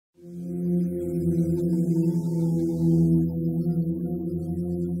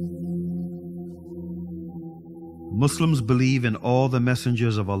Muslims believe in all the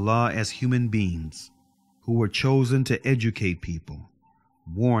messengers of Allah as human beings who were chosen to educate people,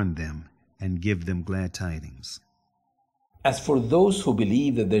 warn them, and give them glad tidings. As for those who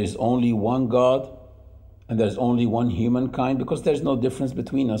believe that there is only one God and there is only one humankind, because there is no difference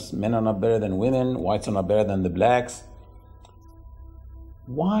between us, men are not better than women, whites are not better than the blacks,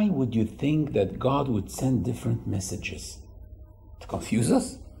 why would you think that God would send different messages? To confuse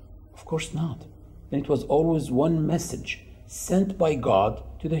us? Of course not. And it was always one message sent by God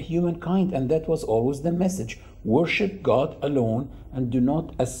to the humankind, and that was always the message. Worship God alone and do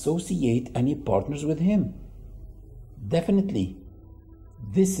not associate any partners with Him. Definitely,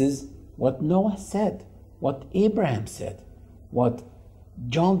 this is what Noah said, what Abraham said, what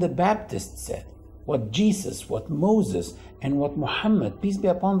John the Baptist said, what Jesus, what Moses, and what Muhammad, peace be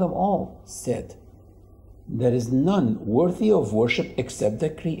upon them all, said. There is none worthy of worship except the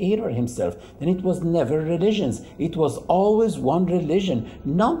Creator Himself. Then it was never religions. It was always one religion.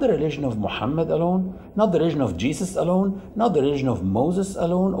 Not the religion of Muhammad alone, not the religion of Jesus alone, not the religion of Moses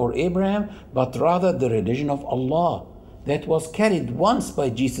alone or Abraham, but rather the religion of Allah that was carried once by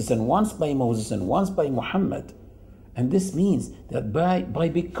Jesus and once by Moses and once by Muhammad. And this means that by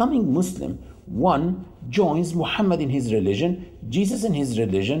becoming Muslim, one joins Muhammad in his religion, Jesus in his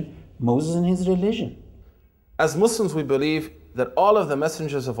religion, Moses in his religion. As Muslims, we believe that all of the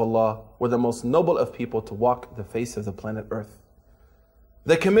messengers of Allah were the most noble of people to walk the face of the planet Earth.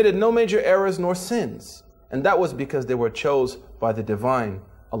 They committed no major errors nor sins, and that was because they were chosen by the Divine,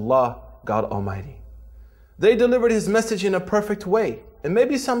 Allah, God Almighty. They delivered His message in a perfect way, and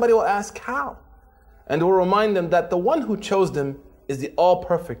maybe somebody will ask how? And we'll remind them that the one who chose them is the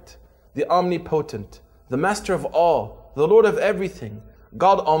all-perfect, the omnipotent, the master of all, the Lord of everything,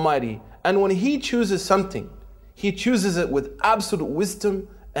 God Almighty. And when He chooses something, He chooses it with absolute wisdom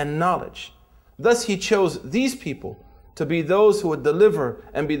and knowledge. Thus He chose these people to be those who would deliver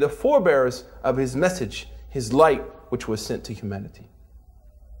and be the forebearers of His message, His light, which was sent to humanity.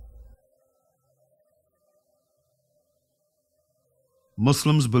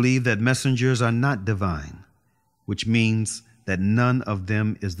 Muslims believe that messengers are not divine, which means that none of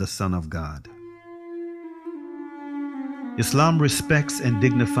them is the Son of God. Islam respects and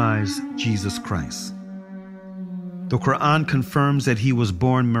dignifies Jesus Christ. The Quran confirms that He was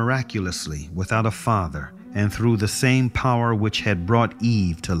born miraculously without a father and through the same power which had brought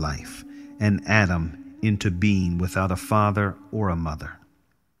Eve to life and Adam into being without a father or a mother.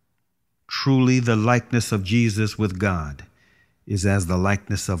 Truly, the likeness of Jesus with God is as the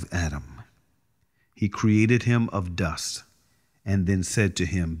likeness of Adam. He created him of dust and then said to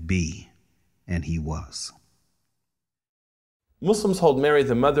him, "Be," and he was. Muslims hold Mary,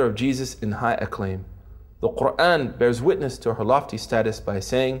 the mother of Jesus, in high acclaim. The Quran bears witness to her lofty status by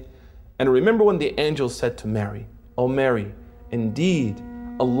saying, "And remember when the angel said to Mary, O Mary, indeed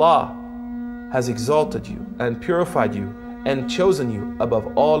Allah has exalted you and purified you and chosen you above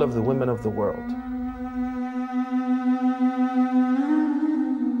all of the women of the world."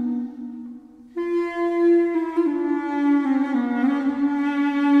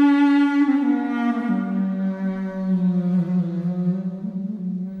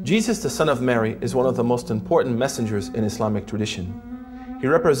 Jesus, the son of Mary, is one of the most important messengers in Islamic tradition. He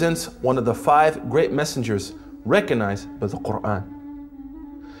represents one of the 5 great messengers recognized by the Quran.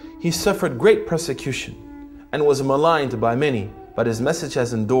 He suffered great persecution and was maligned by many, but his message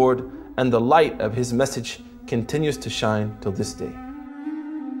has endured, and the light of his message continues to shine till this day.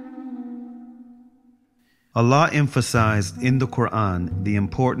 Allah emphasized in the Quran the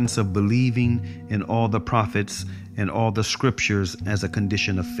importance of believing in all the prophets and all the scriptures as a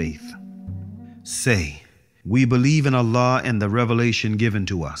condition of faith. Say, we believe in Allah and the revelation given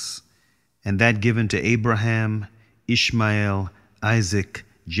to us, and that given to Abraham, Ishmael, Isaac,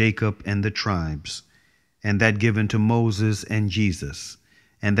 Jacob, and the tribes, and that given to Moses and Jesus,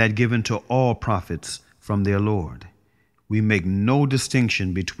 and that given to all prophets from their Lord. We make no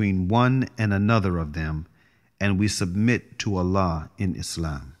distinction between one and another of them, and we submit to Allah in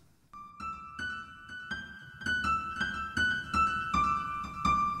Islam.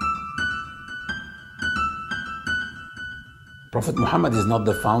 Prophet Muhammad is not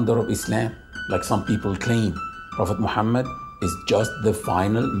the founder of Islam, like some people claim. Prophet Muhammad is just the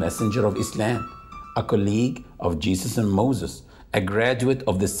final messenger of Islam, a colleague of Jesus and Moses, a graduate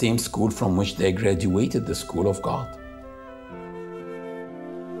of the same school from which they graduated, the school of God.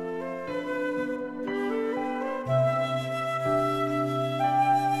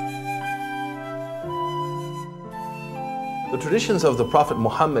 The traditions of the Prophet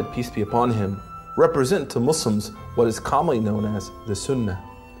Muhammad, peace be upon him, represent to Muslims what is commonly known as the Sunnah.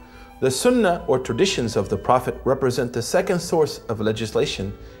 The Sunnah or traditions of the Prophet represent the second source of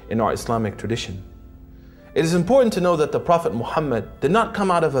legislation in our Islamic tradition. It is important to know that the Prophet Muhammad did not come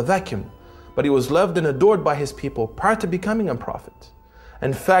out of a vacuum, but he was loved and adored by his people prior to becoming a prophet.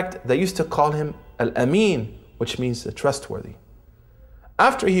 In fact, they used to call him Al-Amin, which means the trustworthy.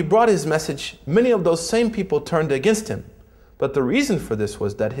 After he brought his message, many of those same people turned against him. But the reason for this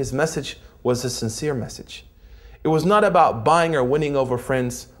was that his message was a sincere message. It was not about buying or winning over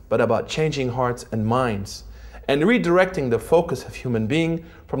friends, but about changing hearts and minds and redirecting the focus of human being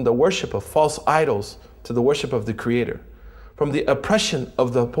from the worship of false idols to the worship of the Creator, from the oppression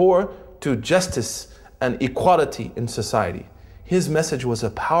of the poor to justice and equality in society. His message was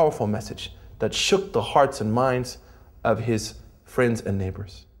a powerful message that shook the hearts and minds of his friends and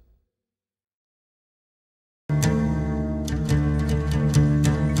neighbors.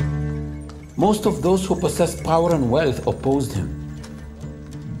 Most of those who possessed power and wealth opposed him.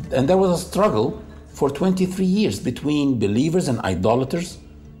 And there was a struggle for 23 years between believers and idolaters,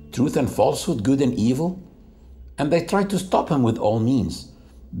 truth and falsehood, good and evil. And they tried to stop him with all means.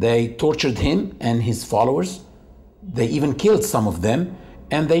 They tortured him and his followers. They even killed some of them,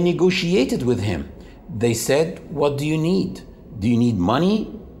 and they negotiated with him. They said, "What do you need? Do you need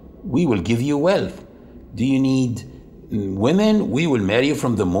money? We will give you wealth. Do you need women? We will marry you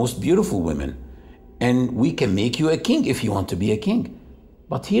from the most beautiful women. And we can make you a king if you want to be a king."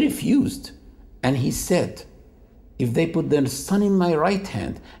 But he refused, and he said, "If they put the sun in my right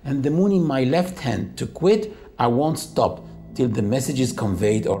hand and the moon in my left hand to quit, I won't stop till the message is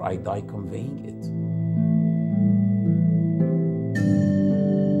conveyed or I die conveying it."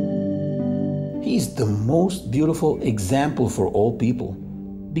 He is the most beautiful example for all people,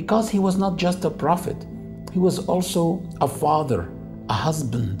 because he was not just a prophet. He was also a father, a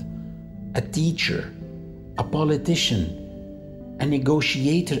husband, a teacher, a politician, a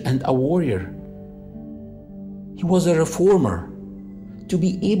negotiator and a warrior. He was a reformer. To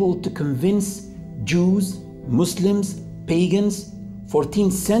be able to convince Jews, Muslims, pagans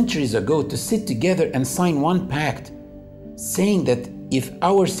 14 centuries ago to sit together and sign one pact, saying that if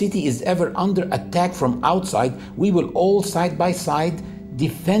our city is ever under attack from outside, we will all side by side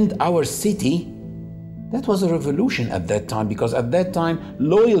defend our city. That was a revolution at that time, because at that time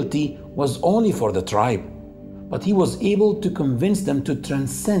loyalty was only for the tribe. But he was able to convince them to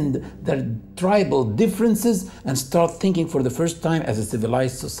transcend their tribal differences and start thinking for the first time as a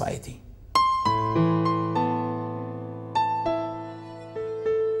civilized society.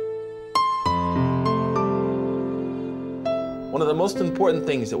 One of the most important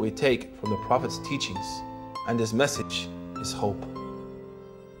things that we take from the Prophet's teachings and his message is hope.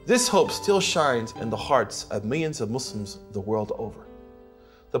 This hope still shines in the hearts of millions of Muslims the world over.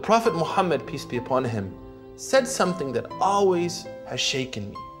 The Prophet Muhammad, peace be upon him, said something that always has shaken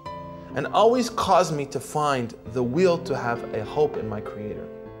me and always caused me to find the will to have a hope in my Creator.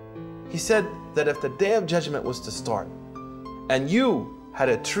 He said that if the day of judgment was to start and you had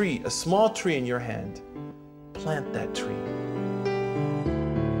a tree, a small tree in your hand, plant that tree.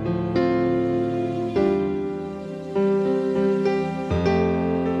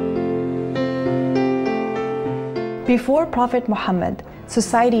 Before Prophet Muhammad,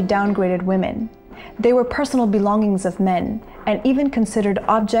 society downgraded women. They were personal belongings of men and even considered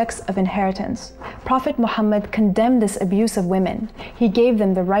objects of inheritance. Prophet Muhammad condemned this abuse of women. He gave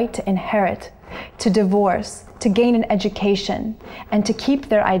them the right to inherit, to divorce, to gain an education, and to keep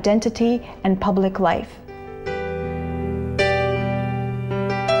their identity and public life.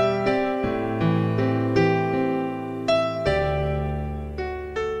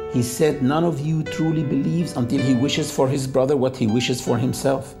 He said, "None of you truly believes until he wishes for his brother what he wishes for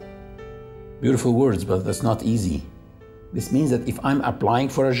himself." Beautiful words, but that's not easy. This means that if I'm applying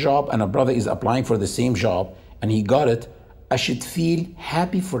for a job and a brother is applying for the same job and he got it, I should feel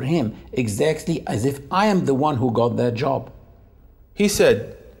happy for him exactly as if I am the one who got that job. He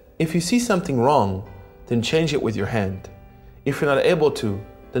said, if you see something wrong, then change it with your hand. If you're not able to,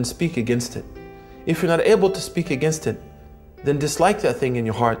 then speak against it. If you're not able to speak against it, then dislike that thing in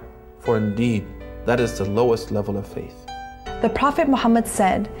your heart, for indeed, that is the lowest level of faith. The Prophet Muhammad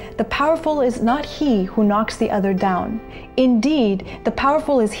said, "The powerful is not he who knocks the other down. Indeed, the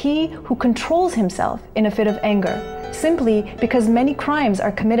powerful is he who controls himself in a fit of anger, simply because many crimes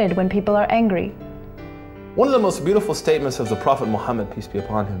are committed when people are angry." One of the most beautiful statements of the Prophet Muhammad, peace be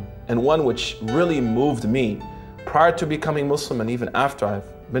upon him, and one which really moved me prior to becoming Muslim and even after I've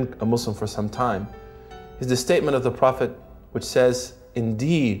been a Muslim for some time, is the statement of the Prophet which says,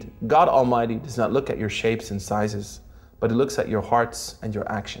 "Indeed, God Almighty does not look at your shapes and sizes, but He looks at your hearts and your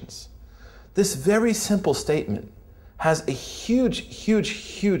actions." This very simple statement has a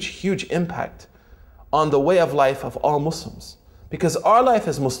huge impact on the way of life of all Muslims. Because our life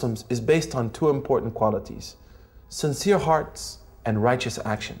as Muslims is based on two important qualities: sincere hearts and righteous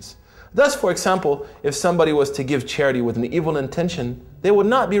actions. Thus, for example, if somebody was to give charity with an evil intention, they would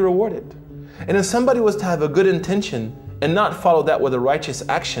not be rewarded. And if somebody was to have a good intention and not follow that with a righteous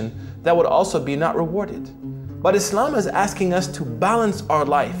action, that would also be not rewarded. But Islam is asking us to balance our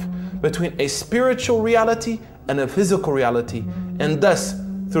life between a spiritual reality and a physical reality. And thus,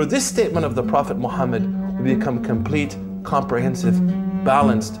 through this statement of the Prophet Muhammad, we become complete, comprehensive,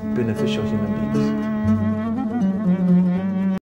 balanced, beneficial human beings.